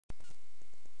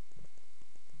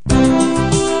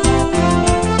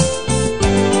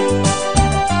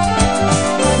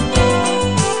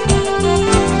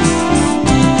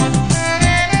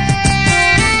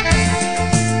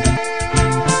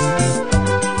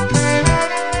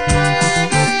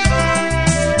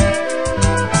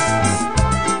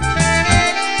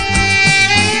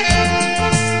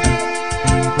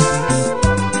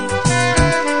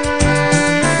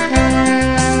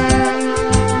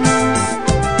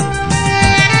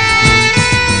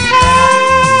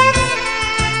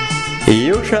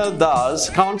shall thus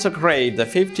consecrate the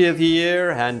 50th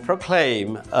year and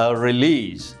proclaim a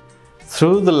release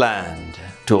through the land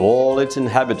to all its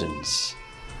inhabitants.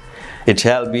 It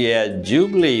shall be a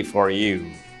jubilee for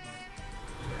you.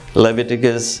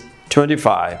 Leviticus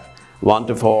 25,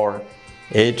 1-4,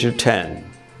 8-10.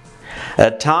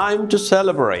 A time to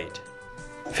celebrate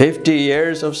 50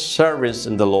 years of service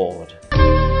in the Lord.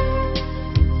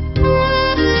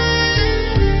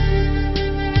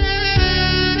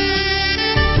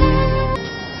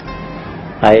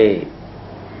 I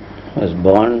was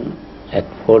born at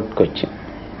Fort Cochin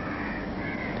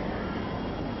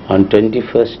on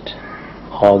 21st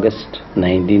August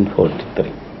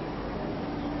 1943.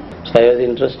 So I was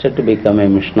interested to become a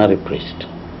missionary priest,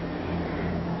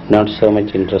 not so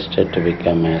much interested to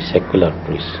become a secular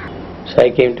priest. So I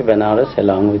came to Benares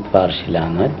along with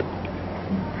Varshilanath,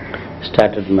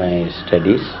 started my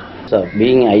studies. So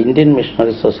being an Indian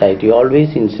Missionary Society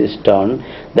always insists on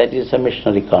that is a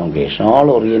missionary congregation. All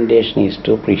orientation is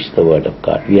to preach the word of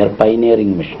God. We are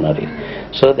pioneering missionaries.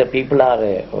 So the people are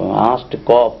asked to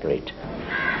cooperate.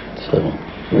 So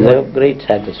they have great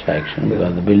satisfaction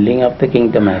because the building of the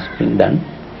kingdom has been done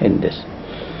in this.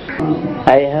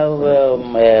 I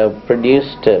have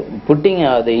produced, putting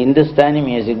the Hindustani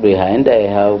music behind, I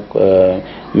have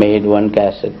made one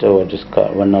cassette, what is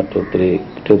called, two,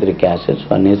 three cassettes.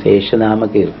 One is Eshanama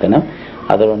Kirtanam,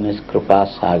 other one is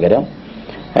Kripa Sagaram,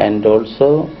 and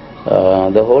also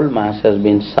the whole mass has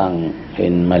been sung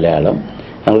in Malayalam.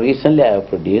 And recently I have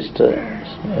produced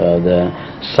the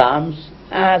Psalms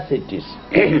as it is,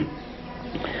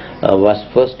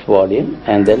 was first volume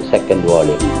and then second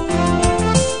volume.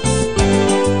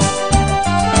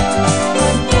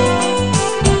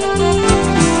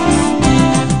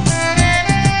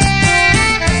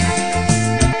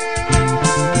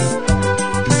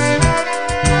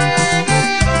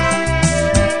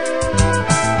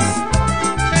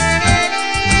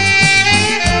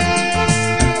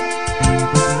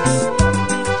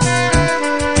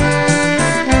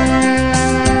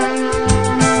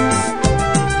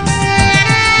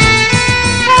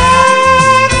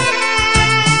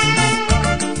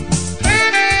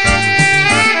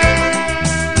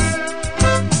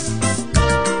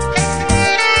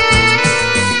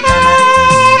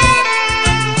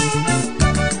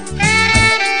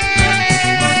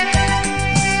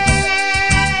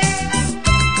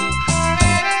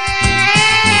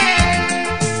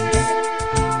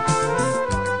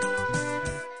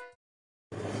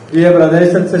 Dear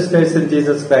brothers and sisters in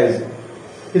Jesus Christ,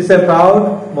 it's a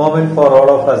proud moment for all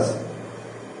of us.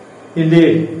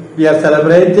 Indeed, we are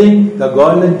celebrating the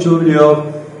golden jubilee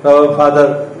of our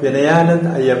Father Vinayanand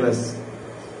IMS.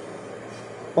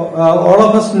 All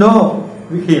of us know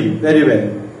him very well,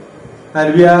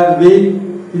 and we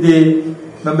the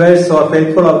members or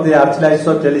faithful of the Archdiocese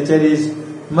of Tellicherry is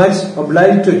much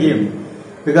obliged to him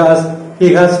because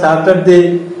he has started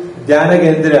the Dhyana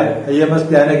Kendra, IMS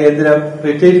Dhyana Kendra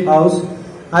retreat house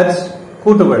at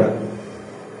Kutubada.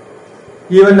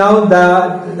 Even now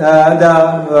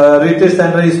the retreat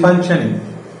center is functioning.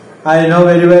 I know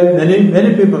very well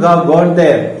many people have gone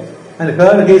there and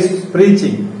heard his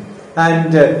preaching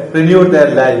and renewed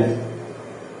their life.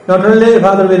 Not only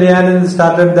Father Vinayanand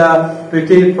started the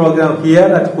retreat program here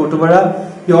at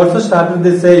Kutubada, he also started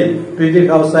the same retreat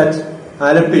house at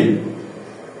Alappi.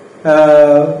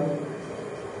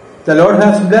 The Lord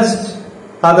has blessed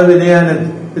Father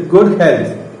Vinayanand with good health,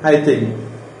 I think.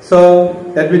 So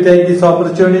let me take this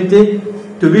opportunity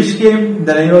to wish him in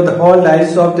the name of the whole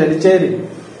Diocese of Tellicherry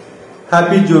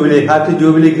Happy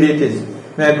Jubilee greetings.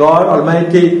 May God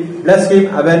Almighty bless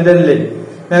him abundantly.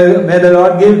 May the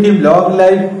Lord give him long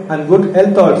life and good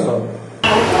health also.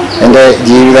 എൻ്റെ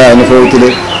ജീവിത അനുഭവത്തിൽ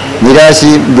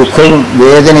നിരാശയും ദുഃഖവും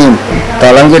വേദനയും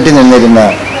തളം കെട്ടി നിന്നിരുന്ന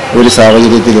ഒരു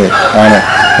സാഹചര്യത്തിൽ ആണ്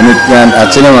ഞാൻ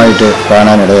അച്ഛനുമായിട്ട്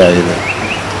കാണാനിടയായത്.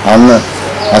 അന്ന്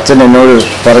അച്ഛൻ എന്നോട്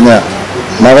പറഞ്ഞ,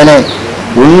 മകനെ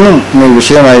ഒന്നും നീ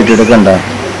വിഷയമായിട്ട് എടുക്കണ്ട,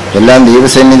 എല്ലാം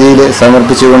ദൈവസന്നിധിയിൽ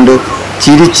സമർപ്പിച്ചുകൊണ്ട്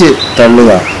ചിരിച്ച്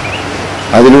തള്ളുക,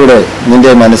 അതിലൂടെ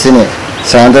നിന്റെ മനസ്സിന്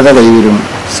ശാന്തത കൈവരും,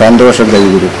 സന്തോഷം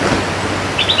കൈവരും.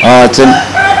 ആ അച്ഛൻ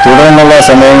തുടർന്നുള്ള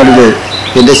സമയങ്ങളിൽ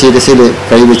എൻ്റെ ശിരസിൽ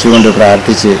കൈവച്ചുകൊണ്ട്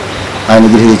പ്രാർത്ഥിച്ച്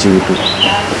അനുഗ്രഹിച്ചു വിട്ടു.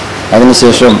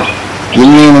 അതിനുശേഷം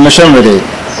ഇന്നീ നിമിഷം വരെ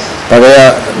പഴയ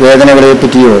വേദനകളെ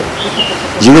പറ്റിയോ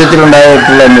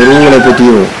ജീവിതത്തിലുണ്ടായിട്ടുള്ള മുറിവുകളെ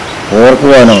പറ്റിയോ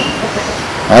ഓർക്കുവാനോ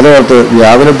അതോർത്ത്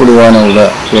വ്യാകുലപ്പെടുവാനോ ഉള്ള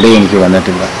ഇടയിൽ എനിക്ക്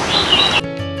വന്നിട്ടില്ല.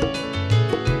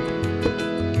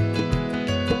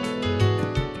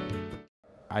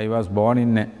 I was born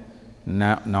in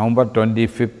November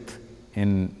 25th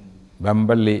in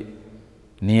Bamballi,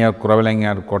 near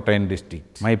Kuravalangad, Kottayam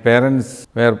district. My parents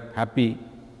were happy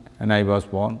when I was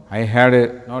born. I had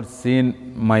not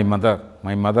seen my mother.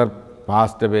 My mother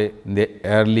passed away in the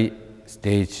early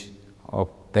stage of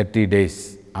 30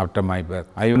 days after my birth.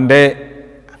 One day,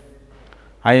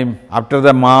 after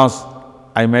the Mass,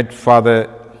 I met Father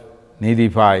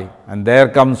Nidhi, and there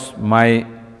comes my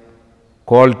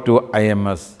call to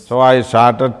IMS. So I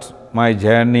started my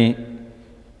journey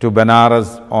to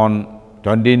Benares on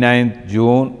 29th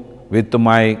June with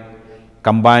my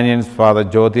companions Father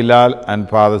Jyotilal and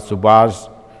Father Subhash.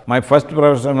 My first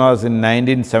profession was in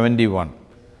 1971,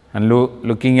 and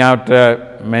looking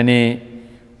after many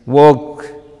work,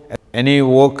 any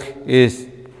work is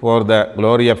for the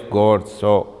glory of God.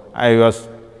 So I was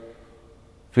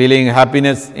feeling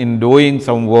happiness in doing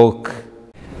some work.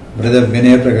 Brother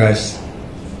Vinayaprakash,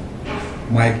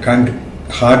 my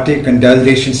hearty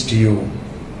congratulations to you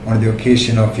on the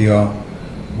occasion of your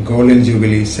Golden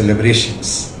Jubilee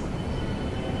celebrations.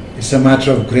 It's a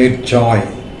matter of great joy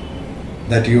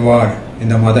that you are in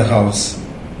the Mother House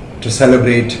to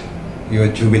celebrate your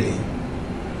Jubilee.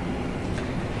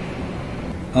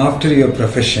 After your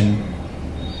profession,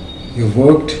 you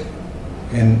worked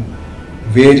in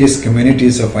various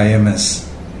communities of IMS.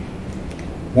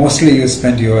 Mostly you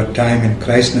spent your time in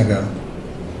Christnagar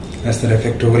as the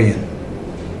refectorian.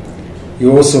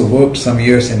 You also worked some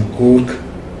years in Kurk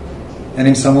and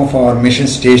in some of our mission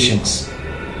stations,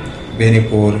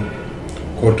 Benipur,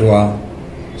 Kotwa,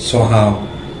 Sohav,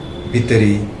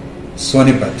 Bitari,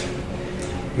 Sonipat.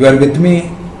 You are with me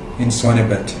in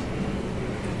Sonipat.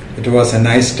 It was a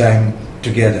nice time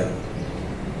together.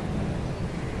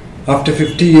 After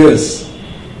 50 years,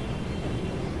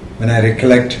 when I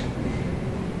recollect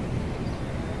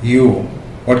you,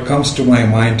 what comes to my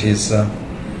mind is,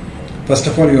 first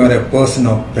of all, you are a person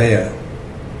of prayer.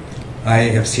 I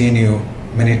have seen you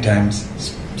many times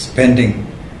spending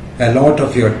a lot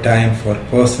of your time for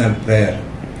personal prayer,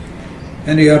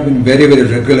 and you have been very, very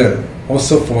regular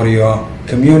also for your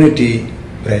community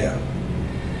prayer.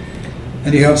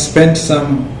 And you have spent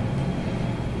some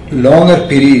longer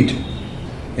period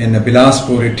in the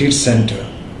Bilaspur Retreat Center,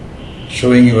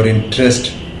 showing your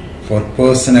interest for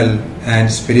personal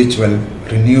and spiritual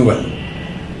renewal.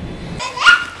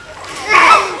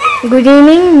 Good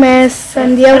evening, मैं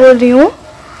संध्या बोल रही हूँ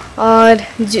और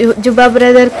जुबा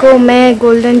brother को मैं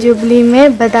golden jubilee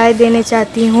में बधाई देने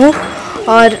चाहती हूँ।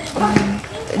 और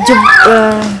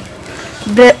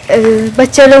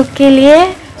बच्चे लोग के लिए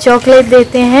चॉकलेट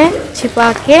देते हैं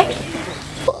छिपा के।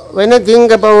 When I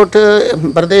think about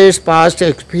brother's past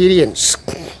experience,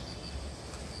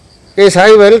 yes,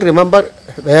 I well remember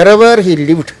wherever he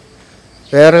lived,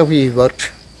 wherever he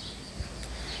worked,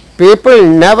 people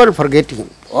never forget him.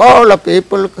 All the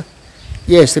people,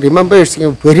 yes, remembers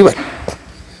him very well.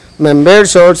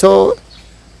 Members also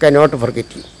cannot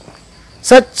forget him.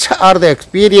 Such are the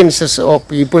experiences of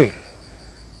people.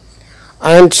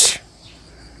 And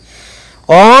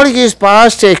all his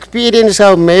past experience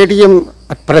have made him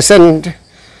at present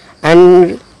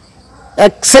an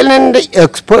excellent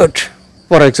expert.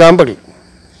 For example,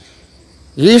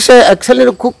 he is an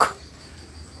excellent cook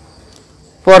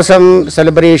for some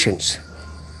celebrations,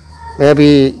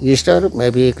 maybe Easter,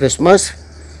 maybe Christmas.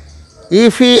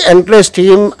 If we entrust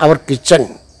him our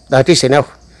kitchen, that is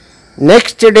enough.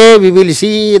 Next day we will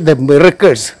see the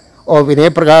miracles of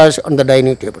Vinayaprakash on the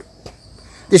dining table.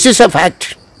 This is a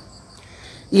fact.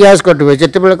 He has got a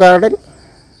vegetable garden,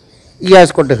 he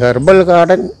has got a herbal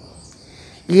garden,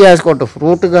 he has got a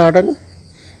fruit garden,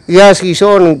 he has his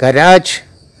own garage,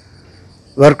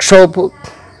 workshop.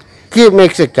 He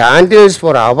makes candles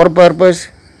for our purpose.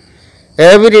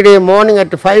 Every day morning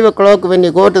at 5 o'clock when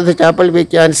you go to the chapel, we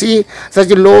can see such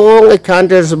long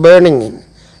candles burning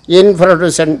in front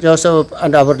of St. Joseph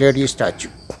and Our Lady statue.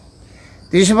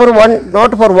 This is for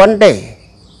not for one day,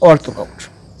 all throughout.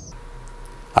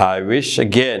 I wish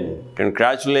again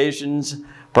congratulations,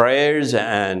 prayers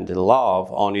and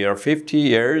love on your 50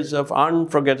 years of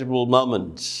unforgettable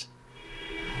moments.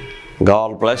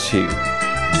 God bless you.